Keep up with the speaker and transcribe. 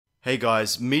Hey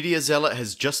guys, Media Zealot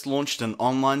has just launched an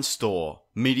online store,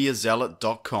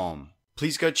 MediaZealot.com.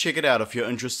 Please go check it out if you're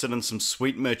interested in some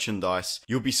sweet merchandise.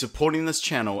 You'll be supporting this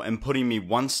channel and putting me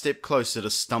one step closer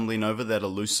to stumbling over that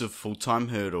elusive full-time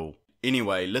hurdle.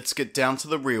 Anyway, let's get down to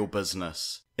the real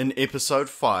business. In episode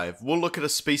 5, we'll look at a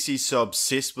species so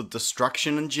obsessed with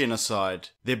destruction and genocide,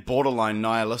 they're borderline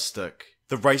nihilistic.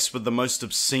 The race with the most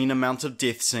obscene amount of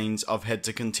death scenes I've had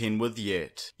to contend with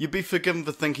yet. You'd be forgiven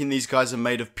for thinking these guys are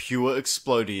made of pure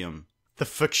explodium. The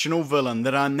fictional villain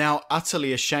that I'm now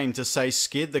utterly ashamed to say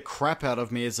scared the crap out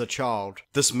of me as a child.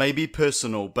 This may be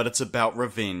personal, but it's about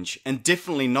revenge, and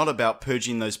definitely not about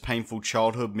purging those painful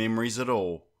childhood memories at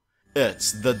all.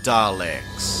 It's the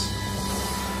Daleks.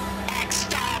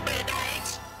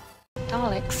 Exterminate!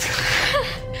 Daleks.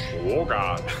 Oh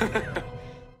god.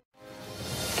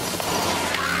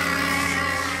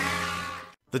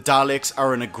 The Daleks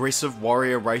are an aggressive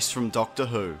warrior race from Doctor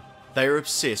Who. They are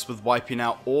obsessed with wiping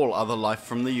out all other life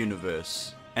from the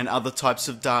universe, and other types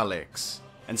of Daleks,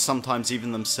 and sometimes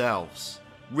even themselves.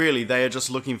 Really, they are just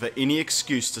looking for any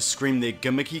excuse to scream their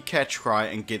gimmicky catch cry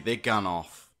and get their gun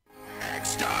off.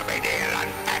 Exterminator!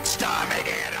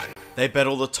 Exterminator! They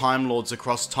battle the Time Lords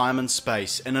across time and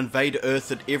space and invade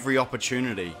Earth at every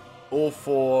opportunity. All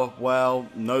for, well,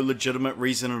 no legitimate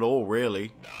reason at all,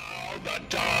 really. The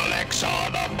Daleks are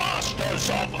the masters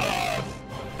of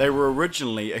Earth! They were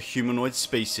originally a humanoid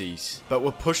species, but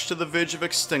were pushed to the verge of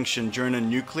extinction during a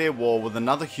nuclear war with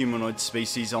another humanoid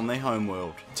species on their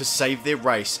homeworld. To save their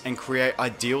race and create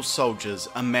ideal soldiers,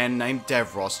 a man named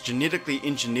Davros genetically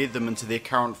engineered them into their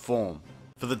current form.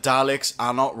 For the Daleks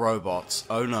are not robots,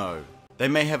 oh no. They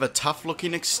may have a tough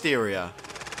looking exterior,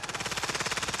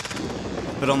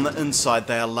 but on the inside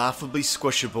they are laughably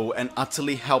squishable and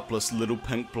utterly helpless little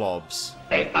pink blobs.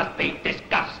 They must be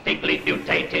disgustingly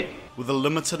mutated. With a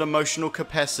limited emotional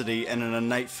capacity and an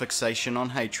innate fixation on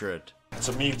hatred. It's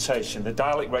a mutation. The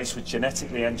Dalek race was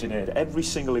genetically engineered. Every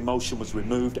single emotion was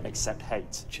removed except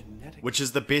hate. Which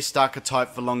is the best archetype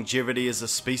for longevity as a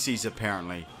species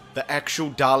apparently. The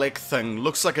actual Dalek thing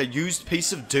looks like a used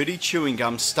piece of dirty chewing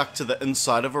gum stuck to the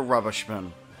inside of a rubbish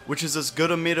bin. Which is as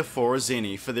good a metaphor as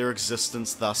any for their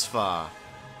existence thus far.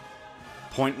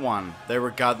 Point 1. They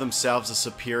regard themselves as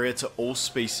superior to all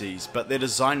species, but their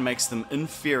design makes them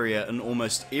inferior in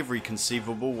almost every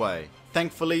conceivable way.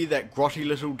 Thankfully, that grotty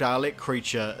little Dalek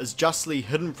creature is justly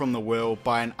hidden from the world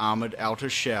by an armoured outer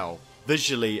shell.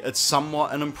 Visually, it's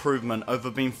somewhat an improvement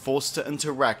over being forced to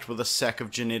interact with a sack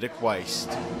of genetic waste.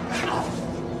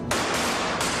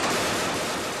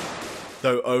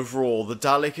 Though overall, the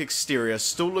Dalek exterior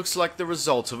still looks like the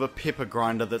result of a pepper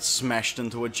grinder that's smashed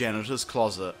into a janitor's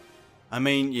closet. I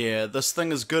mean, yeah, this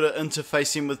thing is good at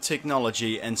interfacing with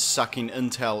technology and sucking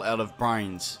intel out of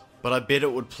brains, but I bet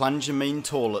it would plunge a mean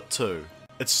toilet too.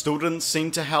 It still didn't seem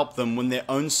to help them when their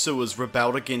own sewers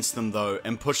rebelled against them though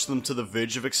and pushed them to the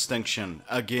verge of extinction,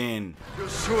 again. Your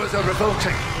sewers are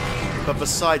revolting! But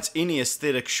besides any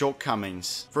aesthetic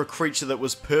shortcomings, for a creature that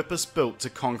was purpose-built to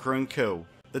conquer and kill,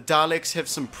 the Daleks have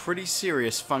some pretty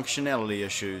serious functionality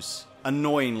issues.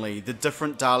 Annoyingly, the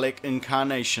different Dalek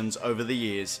incarnations over the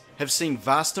years have seen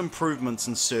vast improvements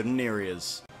in certain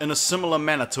areas, in a similar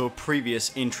manner to a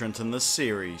previous entrant in this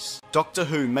series. Doctor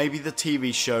Who may be the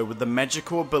TV show with the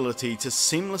magical ability to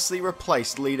seamlessly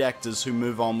replace lead actors who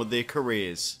move on with their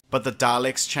careers, but the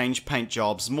Daleks change paint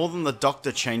jobs more than the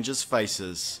Doctor changes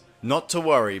faces. Not to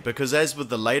worry, because as with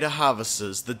the later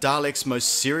Harvesters, the Daleks' most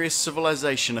serious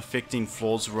civilization affecting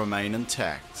flaws remain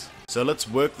intact. So let's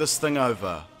work this thing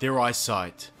over, their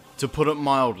eyesight. To put it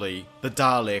mildly, the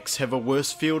Daleks have a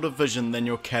worse field of vision than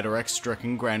your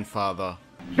cataract-stricken grandfather.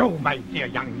 So, my dear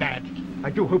young lad,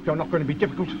 I do hope you're not going to be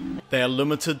difficult. They are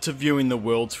limited to viewing the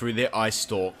world through their eye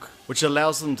stalk, which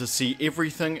allows them to see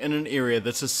everything in an area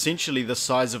that's essentially the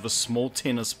size of a small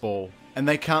tennis ball. And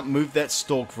they can't move that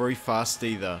stalk very fast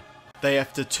either. They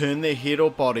have to turn their head or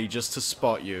body just to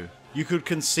spot you. You could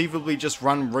conceivably just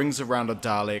run rings around a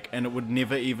Dalek and it would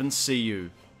never even see you.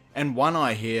 And one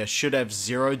eye here should have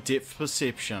zero depth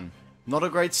perception. Not a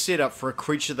great setup for a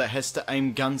creature that has to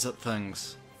aim guns at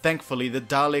things. Thankfully, the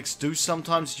Daleks do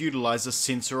sometimes utilize a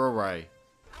sensor array.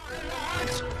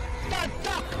 The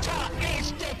Doctor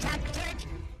is detected!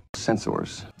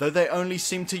 Sensors. Though they only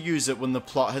seem to use it when the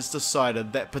plot has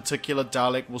decided that particular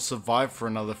Dalek will survive for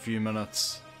another few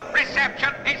minutes.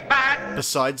 Reception is bad.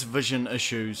 Besides vision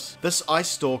issues, this eye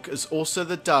stalk is also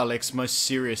the Daleks' most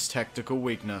serious tactical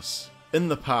weakness. In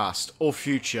the past, or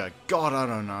future, God I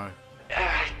don't know.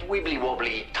 Wibbly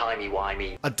wobbly, timey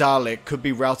wimey. A Dalek could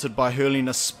be routed by hurling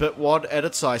a spit wad at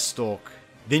its eye stalk.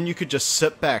 Then you could just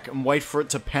sit back and wait for it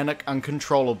to panic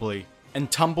uncontrollably.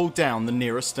 and tumble down the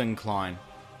nearest incline.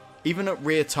 Even at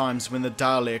rare times when the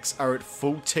Daleks are at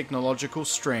full technological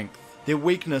strength, their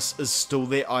weakness is still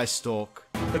their eye stalk.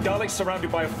 The Daleks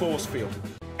surrounded by a force field.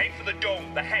 Aim for the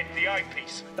dome, the head, the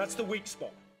eyepiece. That's the weak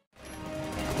spot.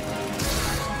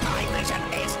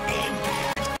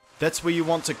 That's where you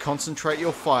want to concentrate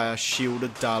your fire,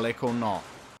 shielded Dalek or not.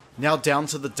 Now down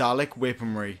to the Dalek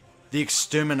weaponry, the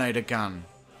Exterminator gun.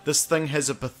 This thing has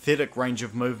a pathetic range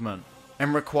of movement,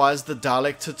 and requires the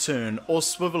Dalek to turn or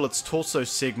swivel its torso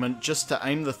segment just to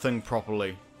aim the thing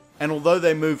properly. And although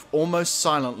they move almost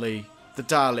silently, the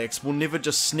Daleks will never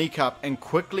just sneak up and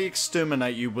quickly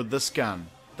exterminate you with this gun.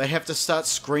 They have to start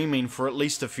screaming for at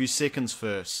least a few seconds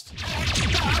first.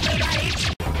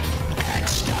 Exterminate!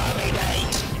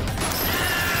 Exterminate!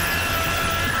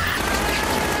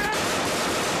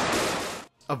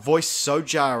 A voice so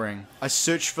jarring, I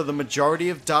searched for the majority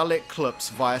of Dalek clips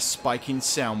via spiking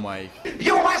soundwave.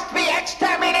 You must be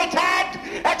exterminated!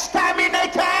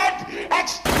 Exterminated!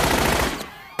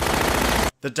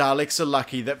 The Daleks are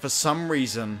lucky that for some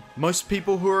reason, most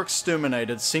people who are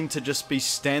exterminated seem to just be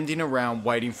standing around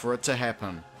waiting for it to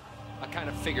happen. I kind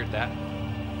of figured that.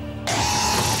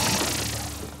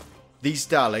 These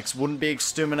Daleks wouldn't be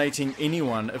exterminating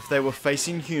anyone if they were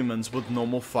facing humans with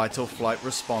normal fight or flight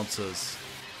responses.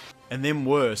 And then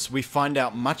worse, we find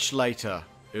out much later,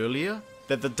 earlier,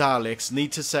 that the Daleks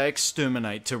need to say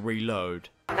exterminate to reload.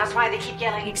 That's why they keep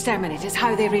yelling exterminate, is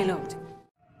how they reload.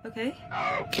 Okay.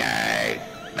 Okay,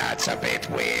 that's a bit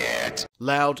weird.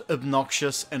 Loud,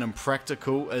 obnoxious, and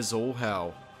impractical as all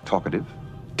hell. Talkative,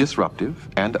 disruptive,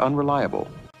 and unreliable.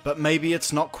 But maybe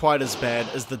it's not quite as bad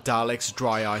as the Daleks'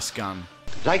 dry ice gun.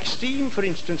 Like steam, for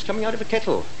instance, coming out of a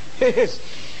kettle. Yes.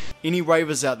 Any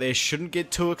ravers out there shouldn't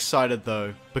get too excited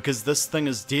though, because this thing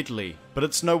is deadly. But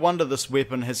it's no wonder this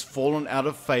weapon has fallen out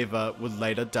of favour with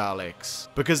later Daleks.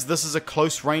 Because this is a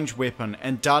close range weapon,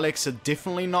 and Daleks are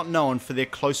definitely not known for their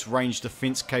close range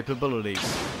defense capabilities.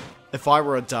 If I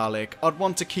were a Dalek, I'd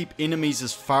want to keep enemies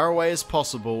as far away as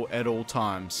possible at all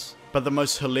times. But the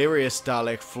most hilarious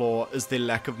Dalek flaw is their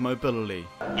lack of mobility.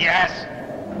 Yes!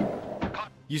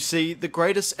 You see, the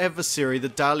greatest adversary the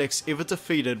Daleks ever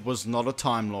defeated was not a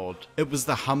Time Lord. It was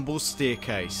the humble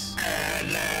staircase.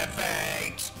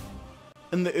 Elevate!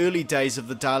 In the early days of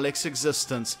the Daleks'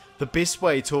 existence, the best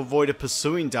way to avoid a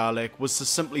pursuing Dalek was to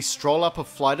simply stroll up a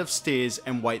flight of stairs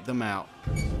and wait them out.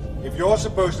 If you're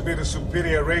supposed to be the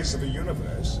superior race of the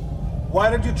universe, why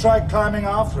don't you try climbing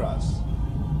after us?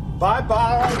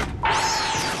 Bye-bye!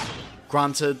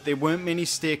 Granted, there weren't many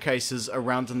staircases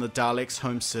around in the Daleks'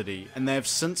 home city, and they have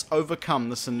since overcome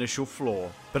this initial flaw,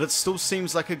 but it still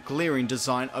seems like a glaring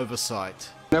design oversight.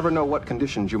 Never know what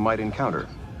conditions you might encounter.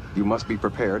 You must be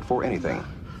prepared for anything.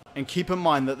 And keep in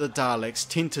mind that the Daleks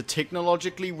tend to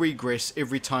technologically regress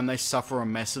every time they suffer a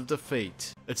massive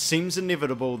defeat. It seems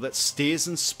inevitable that stairs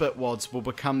and spitwads will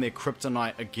become their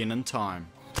kryptonite again in time.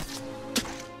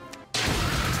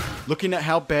 Looking at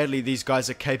how badly these guys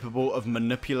are capable of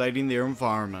manipulating their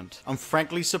environment, I'm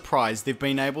frankly surprised they've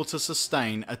been able to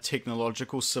sustain a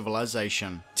technological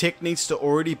civilization. Tech needs to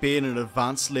already be at an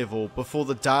advanced level before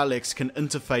the Daleks can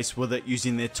interface with it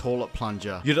using their toilet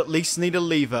plunger. You'd at least need a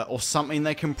lever or something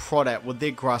they can prod at with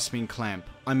their grasping clamp.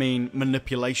 I mean,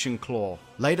 manipulation claw.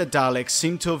 Later Daleks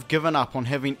seem to have given up on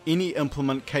having any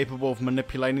implement capable of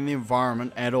manipulating the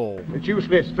environment at all. It's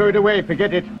useless. Throw it away.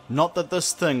 Forget it. Not that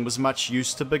this thing was much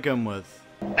use to begin with.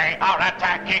 They are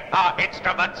attacking our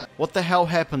instruments! What the hell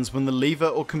happens when the lever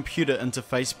or computer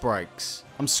interface breaks?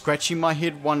 I'm scratching my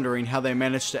head wondering how they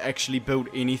managed to actually build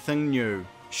anything new.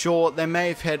 Sure, they may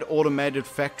have had automated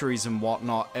factories and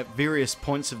whatnot at various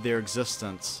points of their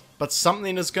existence, but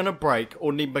something is going to break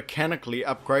or need mechanically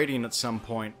upgrading at some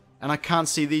point, and I can't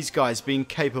see these guys being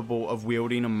capable of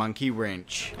wielding a monkey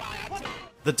wrench.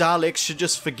 The Daleks should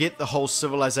just forget the whole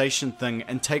civilization thing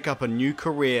and take up a new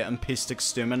career in pest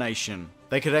extermination.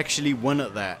 They could actually win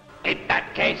at that. In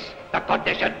that case, the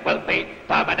condition will be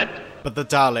permanent. But the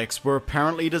Daleks were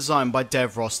apparently designed by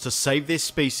Davros to save their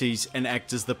species and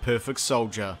act as the perfect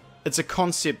soldier. It's a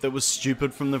concept that was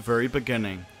stupid from the very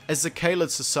beginning, as the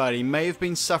Kaled Society may have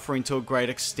been suffering to a great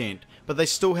extent, but they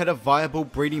still had a viable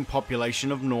breeding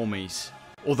population of normies.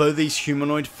 Although these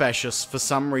humanoid fascists, for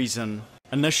some reason,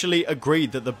 initially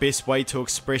agreed that the best way to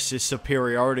express their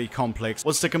superiority complex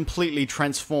was to completely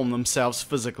transform themselves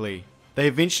physically. They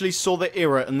eventually saw the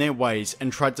error in their ways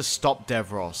and tried to stop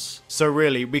Davros. So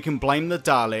really, we can blame the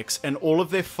Daleks and all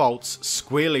of their faults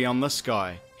squarely on this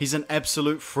guy. He's an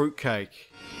absolute fruitcake.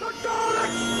 The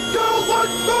Daleks do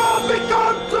once more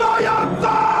become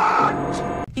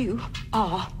triumphant! You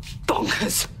are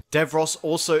bonkers. Davros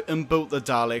also inbuilt the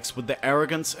Daleks with the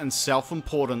arrogance and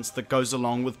self-importance that goes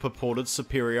along with purported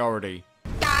superiority.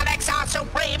 Daleks are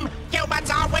supreme, humans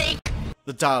are weak!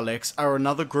 The Daleks are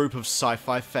another group of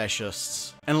sci-fi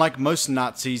fascists, and like most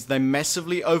Nazis, they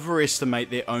massively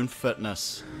overestimate their own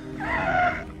fitness.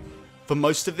 For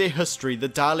most of their history, the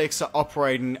Daleks are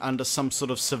operating under some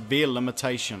sort of severe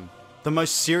limitation. The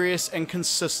most serious and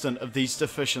consistent of these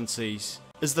deficiencies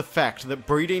is the fact that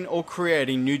breeding or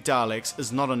creating new Daleks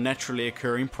is not a naturally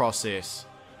occurring process.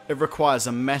 It requires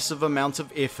a massive amount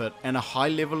of effort and a high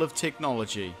level of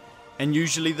technology, and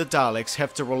usually the Daleks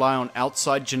have to rely on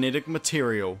outside genetic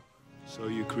material. So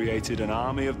you created an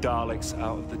army of Daleks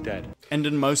out of the dead. And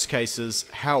in most cases,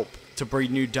 help to breed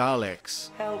new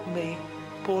Daleks. Help me,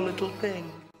 poor little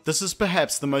thing. This is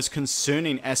perhaps the most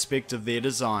concerning aspect of their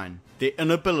design, their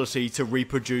inability to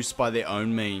reproduce by their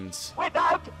own means.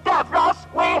 Without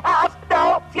Davros, we have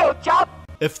no future!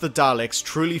 If the Daleks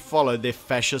truly followed their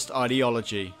fascist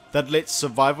ideology, they'd let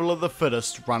survival of the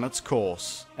fittest run its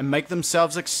course, and make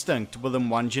themselves extinct within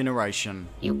one generation.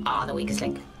 You are the weakest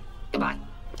link. Goodbye.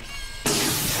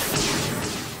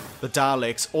 The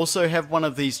Daleks also have one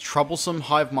of these troublesome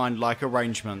hive mind-like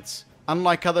arrangements.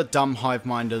 Unlike other dumb hive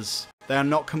minders, they are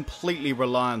not completely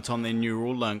reliant on their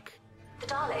neural link. The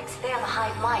Daleks, they have a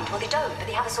hive mind. Well, they don't, but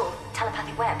they have a sort of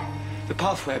telepathic web. The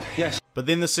path web, yes. But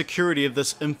then the security of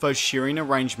this info-sharing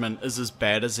arrangement is as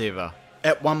bad as ever.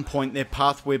 At one point, their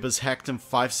path web is hacked in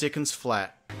 5 seconds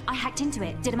flat. I hacked into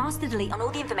it, did a master delete on all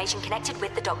the information connected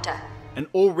with the Doctor. And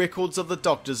all records of the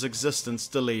Doctor's existence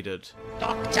deleted.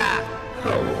 Doctor!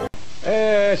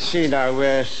 Let's see now,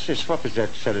 what was that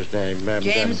fella's name?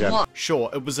 James Watt. Sure,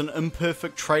 it was an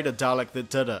imperfect traitor Dalek that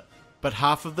did it, but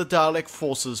half of the Dalek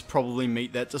forces probably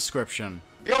meet that description.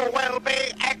 You will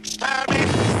be exterminated!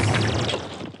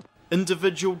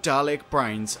 Individual Dalek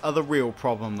brains are the real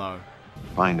problem though.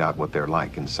 Find out what they're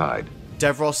like inside.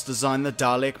 Davros designed the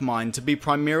Dalek mind to be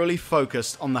primarily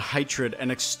focused on the hatred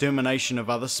and extermination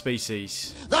of other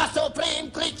species. The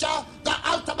supreme creature, the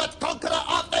ultimate conqueror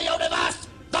of the universe,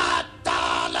 the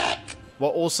Dalek!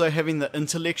 While also having the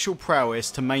intellectual prowess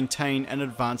to maintain and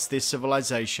advance their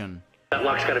civilization. That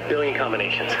lock's got 1 billion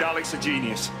combinations. Dalek's a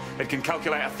genius. It can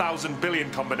calculate 1,000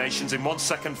 billion combinations in 1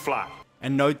 second flat.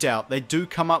 And no doubt they do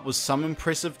come up with some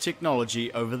impressive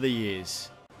technology over the years.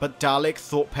 But Dalek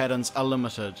thought patterns are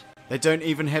limited. They don't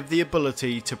even have the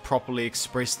ability to properly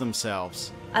express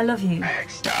themselves. I love you.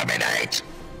 Exterminate!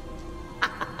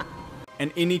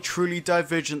 And any truly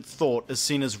divergent thought is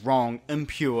seen as wrong,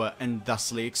 impure, and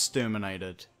thusly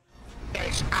exterminated.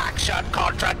 This action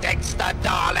contradicts the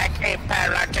Dalek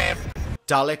imperative!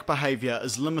 Dalek behavior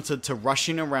is limited to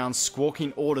rushing around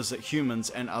squawking orders at humans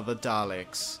and other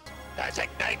Daleks.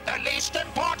 Designate the least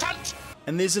important!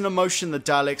 And there's an emotion the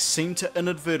Daleks seem to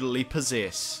inadvertently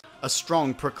possess, a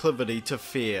strong proclivity to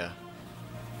fear.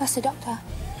 That's the Doctor.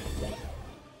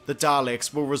 The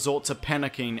Daleks will resort to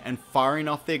panicking and firing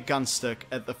off their gunstick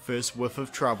at the first whiff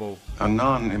of trouble. A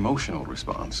non-emotional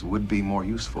response would be more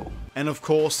useful. And of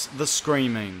course, the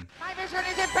screaming. My vision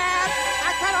is impaired!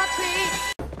 I cannot see!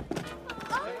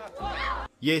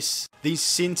 Yes, these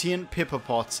sentient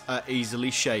pepperpots are easily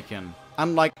shaken.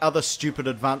 Unlike other stupid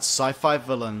advanced sci-fi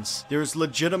villains, there is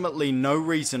legitimately no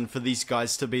reason for these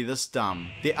guys to be this dumb.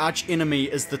 Their arch-enemy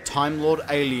is the Time Lord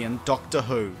alien Doctor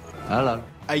Who. Hello.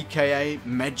 AKA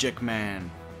Magic Man.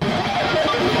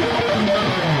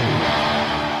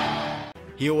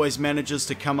 He always manages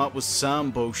to come up with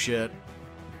some bullshit.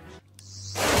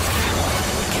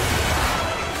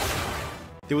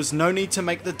 There was no need to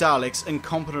make the Daleks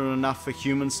incompetent enough for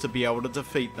humans to be able to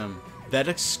defeat them. That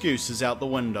excuse is out the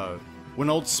window. When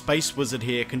old space wizard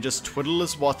here can just twiddle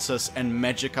his Watsus and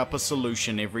magic up a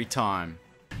solution every time.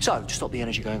 So, to stop the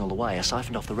energy going all the way, I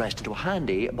siphoned off the rest into a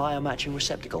handy biomatching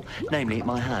receptacle, namely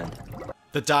my hand.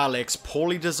 The Daleks'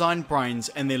 poorly designed brains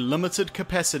and their limited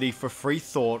capacity for free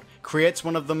thought creates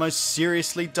one of the most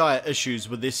seriously dire issues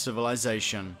with their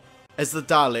civilization, as the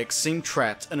Daleks seem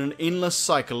trapped in an endless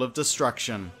cycle of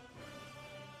destruction.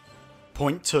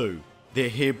 Point 2. Their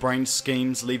harebrained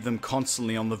schemes leave them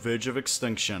constantly on the verge of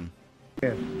extinction.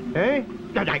 Eh?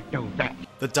 Did I know that?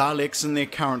 The Daleks in their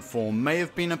current form may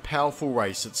have been a powerful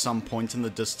race at some point in the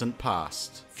distant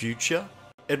past. Future?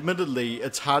 Admittedly,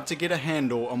 it's hard to get a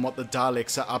handle on what the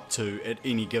Daleks are up to at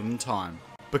any given time,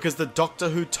 because the Doctor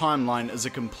Who timeline is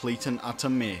a complete and utter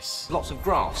mess. Lots of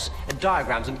graphs and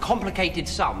diagrams and complicated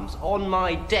sums on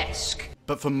my desk.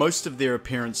 But for most of their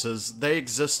appearances, they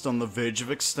exist on the verge of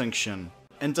extinction.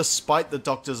 and despite the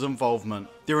Doctor's involvement,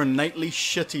 their innately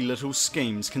shitty little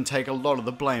schemes can take a lot of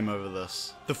the blame over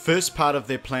this. The first part of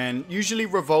their plan usually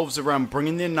revolves around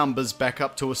bringing their numbers back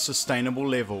up to a sustainable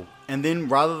level, and then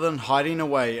rather than hiding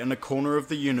away in a corner of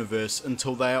the universe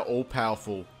until they are all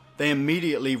powerful, they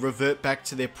immediately revert back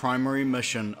to their primary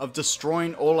mission of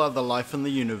destroying all other life in the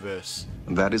universe.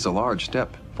 That is a large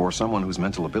step for someone whose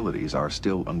mental abilities are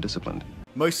still undisciplined.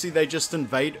 Mostly they just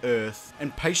invade Earth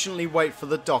and patiently wait for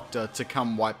the Doctor to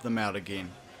come wipe them out again.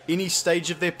 Any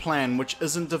stage of their plan which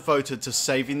isn't devoted to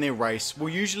saving their race will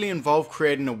usually involve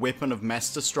creating a weapon of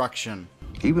mass destruction.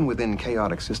 Even within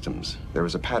chaotic systems, there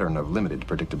is a pattern of limited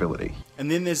predictability.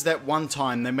 And then there's that one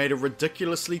time they made a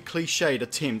ridiculously cliched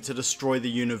attempt to destroy the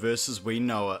universe as we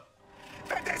know it.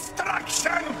 The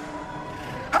destruction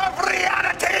of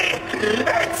reality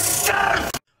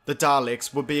itself! The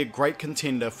Daleks would be a great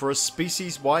contender for a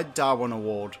species-wide Darwin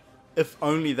Award, if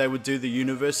only they would do the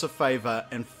universe a favour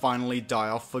and finally die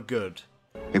off for good.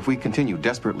 If we continue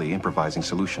desperately improvising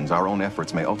solutions, our own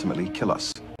efforts may ultimately kill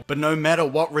us. But no matter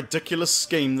what ridiculous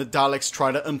scheme the Daleks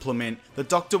try to implement, the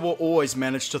Doctor will always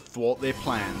manage to thwart their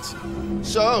plans.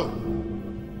 So,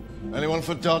 anyone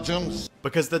for dodgems?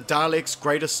 Because the Daleks'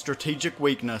 greatest strategic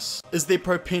weakness is their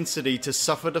propensity to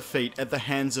suffer defeat at the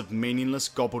hands of meaningless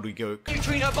gobbledygook.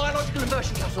 Neutrino biological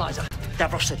inversion catalyzer.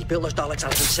 Davros said he built those Daleks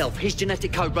out himself. His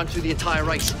genetic code runs through the entire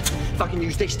race. If I can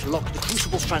use this to lock the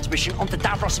Crucible's transmission onto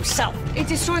Davros himself. It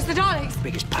destroys the Daleks.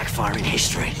 Biggest backfire in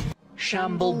history.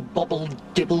 Shamble, bobble,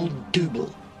 dibble,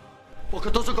 dooble.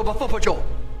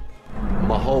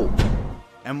 Maho.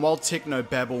 And while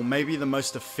technobabble may be the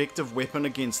most effective weapon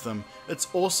against them, it's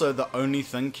also the only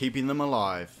thing keeping them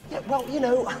alive. Yeah, well, you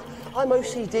know, I'm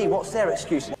OCD. What's their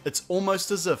excuse? It's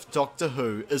almost as if Doctor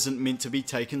Who isn't meant to be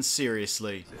taken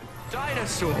seriously.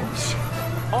 Dinosaurs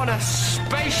on a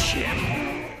spaceship.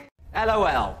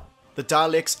 LOL. The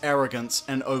Daleks' arrogance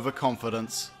and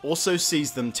overconfidence also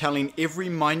sees them telling every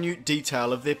minute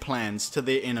detail of their plans to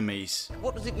their enemies.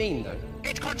 What does it mean, though?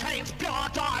 It contains pure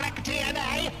Dalek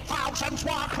DNA. Thousands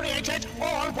were created,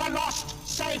 all were lost,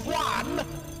 save one.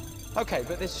 Okay,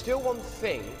 but there's still one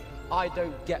thing I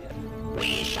don't get.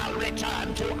 We shall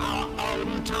return to our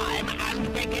own time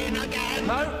and begin again.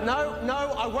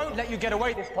 No, I won't let you get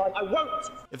away this time. I won't.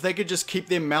 If they could just keep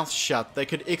their mouths shut, they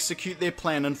could execute their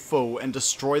plan in full and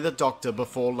destroy the Doctor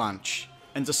before lunch.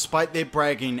 And despite their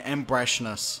bragging and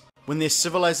brashness, when their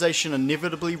civilization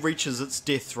inevitably reaches its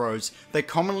death throes, they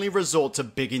commonly resort to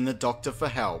begging the Doctor for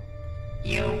help.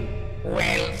 You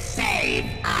will save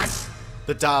us.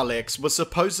 The Daleks were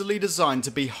supposedly designed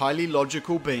to be highly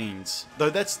logical beings, though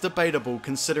that's debatable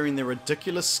considering their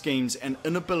ridiculous schemes and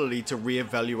inability to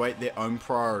re-evaluate their own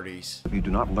priorities. If you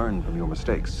do not learn from your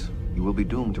mistakes, you will be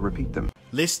doomed to repeat them.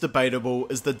 Less debatable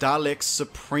is the Daleks'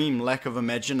 supreme lack of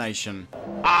imagination.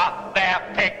 Are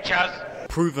there pictures?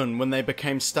 Proven when they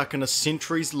became stuck in a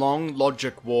centuries-long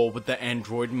logic war with the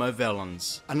android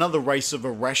Movellans, another race of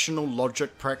irrational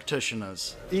logic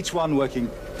practitioners. Each one working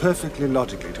perfectly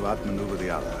logically to outmaneuver the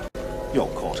other. You're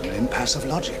caught in an impasse of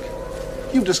logic.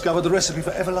 You've discovered the recipe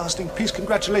for everlasting peace.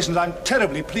 Congratulations, I'm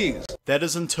terribly pleased. That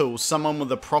is until someone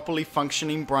with a properly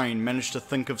functioning brain managed to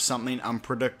think of something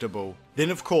unpredictable.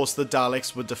 Then of course the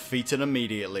Daleks were defeated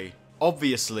immediately.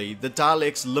 Obviously, the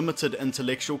Daleks' limited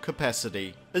intellectual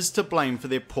capacity is to blame for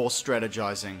their poor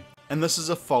strategizing, and this is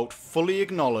a fault fully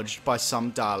acknowledged by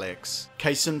some Daleks.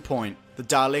 Case in point, the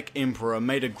Dalek Emperor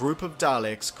made a group of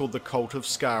Daleks called the Cult of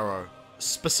Skaro,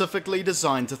 specifically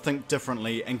designed to think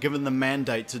differently and given the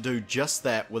mandate to do just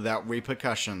that without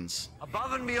repercussions.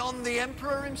 Above and beyond the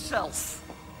Emperor himself.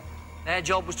 Their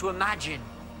job was to imagine.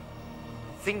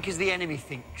 Think as the enemy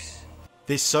thinks.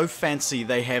 They're so fancy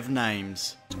they have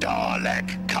names.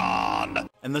 Dalek Khan.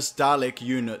 And this Dalek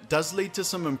unit does lead to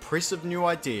some impressive new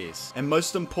ideas, and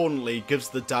most importantly gives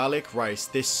the Dalek race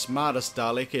their smartest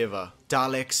Dalek ever,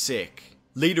 Dalek Sec,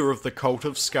 leader of the Cult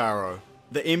of Skaro.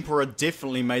 The Emperor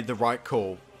definitely made the right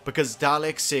call, because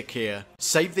Dalek Sec here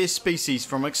saved their species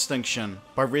from extinction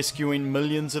by rescuing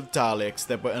millions of Daleks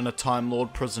that were in a Time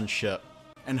Lord prison ship,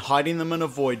 and hiding them in a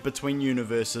void between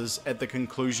universes at the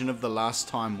conclusion of the last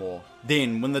Time War.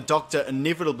 Then, when the Doctor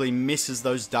inevitably messes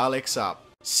those Daleks up,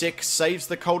 Sec saves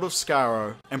the Cult of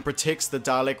Skaro and protects the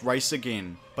Dalek race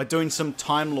again by doing some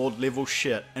Time Lord level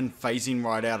shit and phasing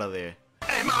right out of there.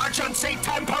 Emergency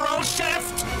temporal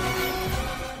shift!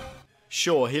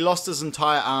 Sure, he lost his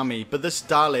entire army, but this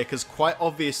Dalek is quite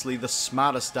obviously the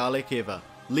smartest Dalek ever,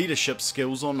 leadership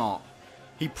skills or not.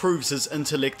 He proves his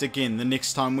intellect again the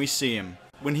next time we see him,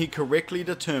 when he correctly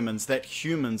determines that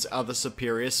humans are the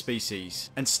superior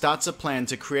species, and starts a plan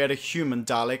to create a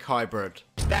human-Dalek hybrid.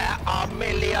 There are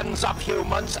millions of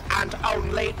humans and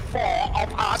only 4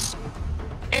 of us.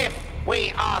 If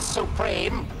we are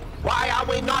supreme, why are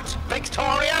we not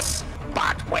victorious?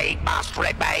 But we must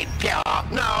remain pure.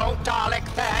 No,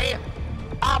 Dalek they.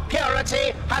 Our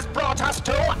purity has brought us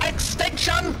to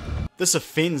extinction. This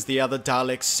offends the other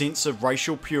Daleks' sense of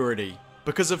racial purity,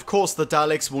 because of course the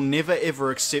Daleks will never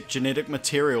ever accept genetic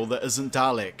material that isn't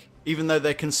Dalek, even though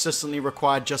they consistently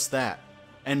require just that,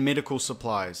 and medical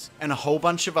supplies, and a whole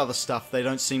bunch of other stuff they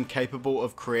don't seem capable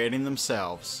of creating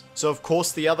themselves. So of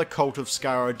course the other cult of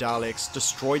Skaro Daleks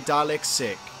destroy Dalek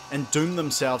Sec, and doom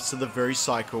themselves to the very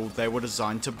cycle they were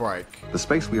designed to break. The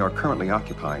space we are currently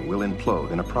occupying will implode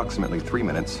in approximately 3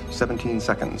 minutes, 17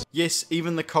 seconds. Yes,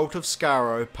 even the cult of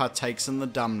Skaro partakes in the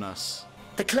dumbness.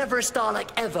 The cleverest Dalek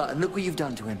ever, and look what you've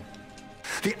done to him.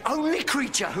 The only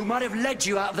creature who might have led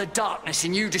you out of the darkness,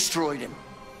 and you destroyed him.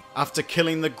 After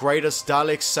killing the greatest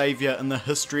Dalek savior in the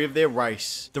history of their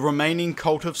race, the remaining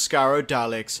cult of Skaro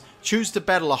Daleks choose to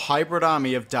battle a hybrid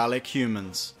army of Dalek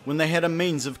humans, when they had a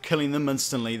means of killing them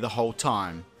instantly the whole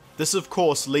time. This of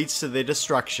course leads to their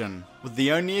destruction, with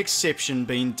the only exception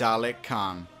being Dalek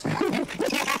Khan.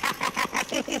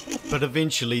 But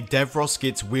eventually Davros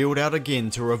gets wheeled out again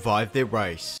to revive their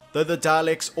race, though the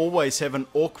Daleks always have an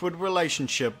awkward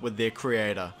relationship with their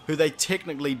creator, who they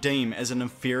technically deem as an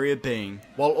inferior being,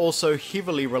 while also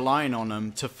heavily relying on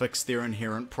him to fix their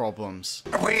inherent problems.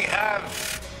 We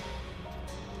have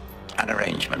an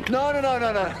arrangement. No.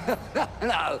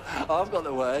 No, I've got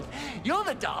the word. You're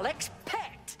the Dalek's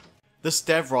pet. This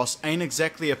Davros ain't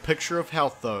exactly a picture of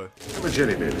health though. I'm a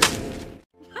jelly baby.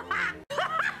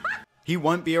 He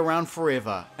won't be around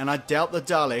forever, and I doubt the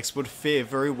Daleks would fare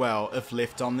very well if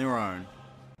left on their own.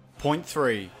 Point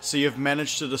 3. So you've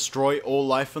managed to destroy all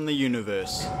life in the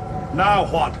universe. Now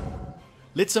what?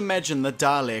 Let's imagine the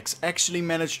Daleks actually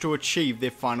managed to achieve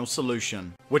their final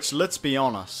solution, which, let's be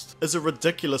honest, is a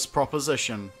ridiculous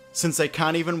proposition, since they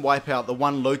can't even wipe out the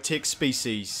one low-tech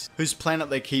species whose planet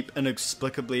they keep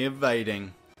inexplicably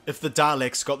invading. If the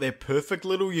Daleks got their perfect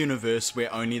little universe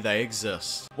where only they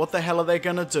exist, what the hell are they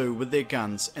gonna do with their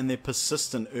guns and their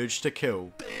persistent urge to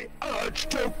kill? The urge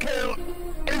to kill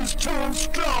is too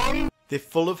strong. They're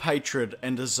full of hatred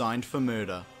and designed for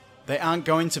murder. They aren't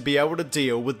going to be able to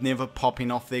deal with never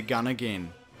popping off their gun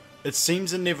again. It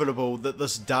seems inevitable that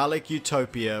this Dalek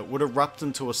utopia would erupt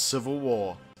into a civil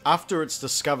war, after it's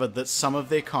discovered that some of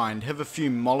their kind have a few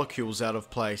molecules out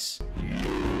of place.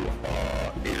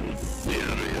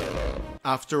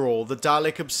 After all, the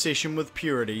Dalek obsession with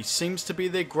purity seems to be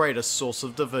their greatest source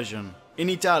of division.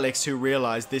 Any Daleks who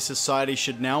realise their society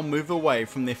should now move away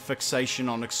from their fixation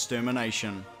on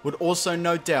extermination would also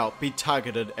no doubt be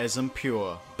targeted as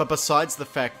impure. But besides the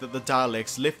fact that the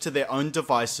Daleks left to their own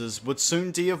devices would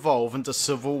soon de-evolve into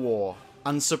civil war,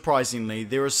 unsurprisingly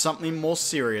there is something more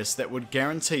serious that would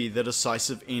guarantee the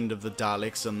decisive end of the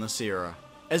Daleks in this era.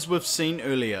 As we've seen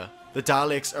earlier, the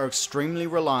Daleks are extremely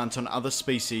reliant on other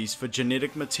species for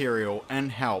genetic material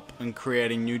and help in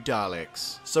creating new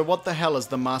Daleks. So what the hell is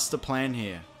the master plan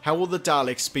here? How will the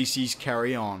Dalek species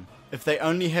carry on if they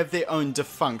only have their own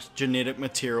defunct genetic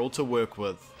material to work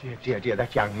with? Dear,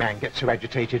 that young man gets so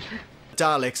agitated.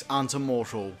 Daleks aren't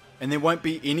immortal, and there won't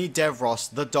be any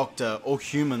Davros, the Doctor, or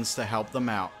humans to help them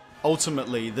out.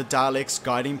 Ultimately, the Daleks'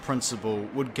 guiding principle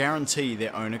would guarantee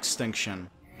their own extinction.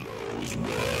 Those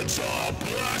words are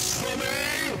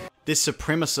blasphemy! Their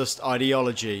supremacist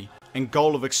ideology and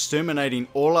goal of exterminating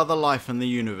all other life in the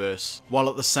universe, while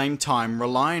at the same time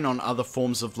relying on other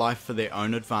forms of life for their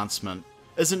own advancement,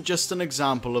 isn't just an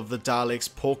example of the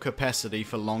Daleks' poor capacity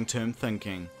for long-term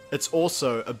thinking. It's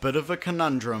also a bit of a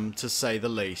conundrum, to say the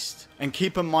least. And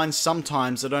keep in mind,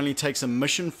 sometimes it only takes a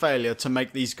mission failure to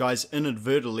make these guys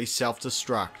inadvertently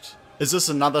self-destruct. Is this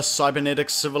another cybernetic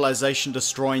civilization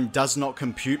destroying does not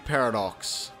compute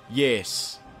paradox?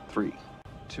 Yes. 3,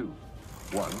 2,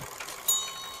 1.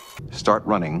 Start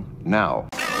running now.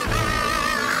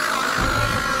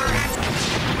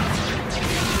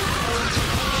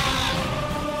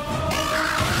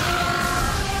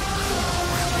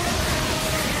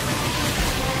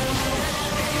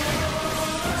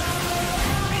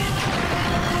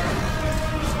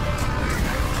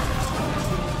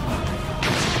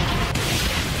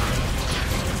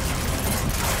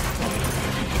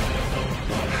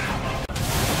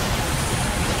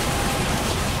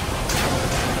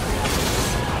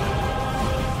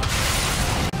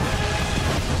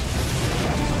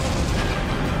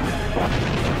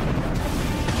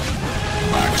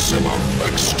 Maximum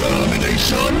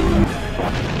extermination!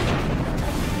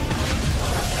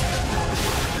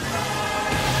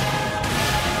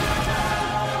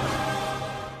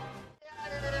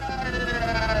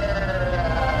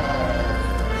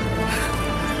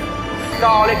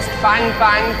 Daleks, bang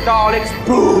bang, Daleks,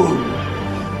 boom!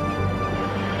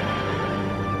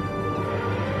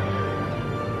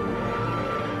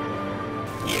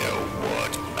 You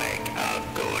would make a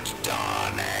good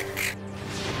Dalek.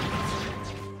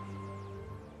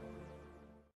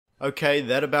 Okay,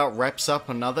 that about wraps up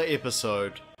another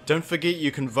episode. Don't forget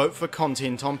you can vote for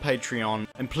content on Patreon,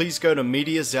 and please go to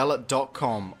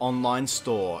MediaZealot.com online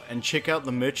store and check out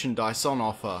the merchandise on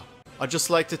offer. I'd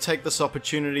just like to take this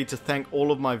opportunity to thank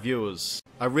all of my viewers.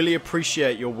 I really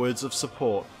appreciate your words of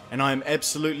support, and I am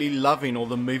absolutely loving all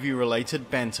the movie related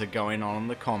banter going on in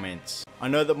the comments. I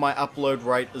know that my upload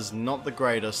rate is not the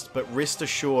greatest, but rest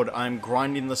assured I am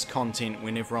grinding this content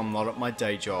whenever I'm not at my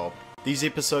day job. These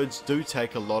episodes do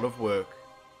take a lot of work.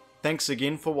 Thanks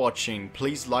again for watching,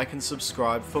 please like and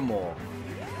subscribe for more.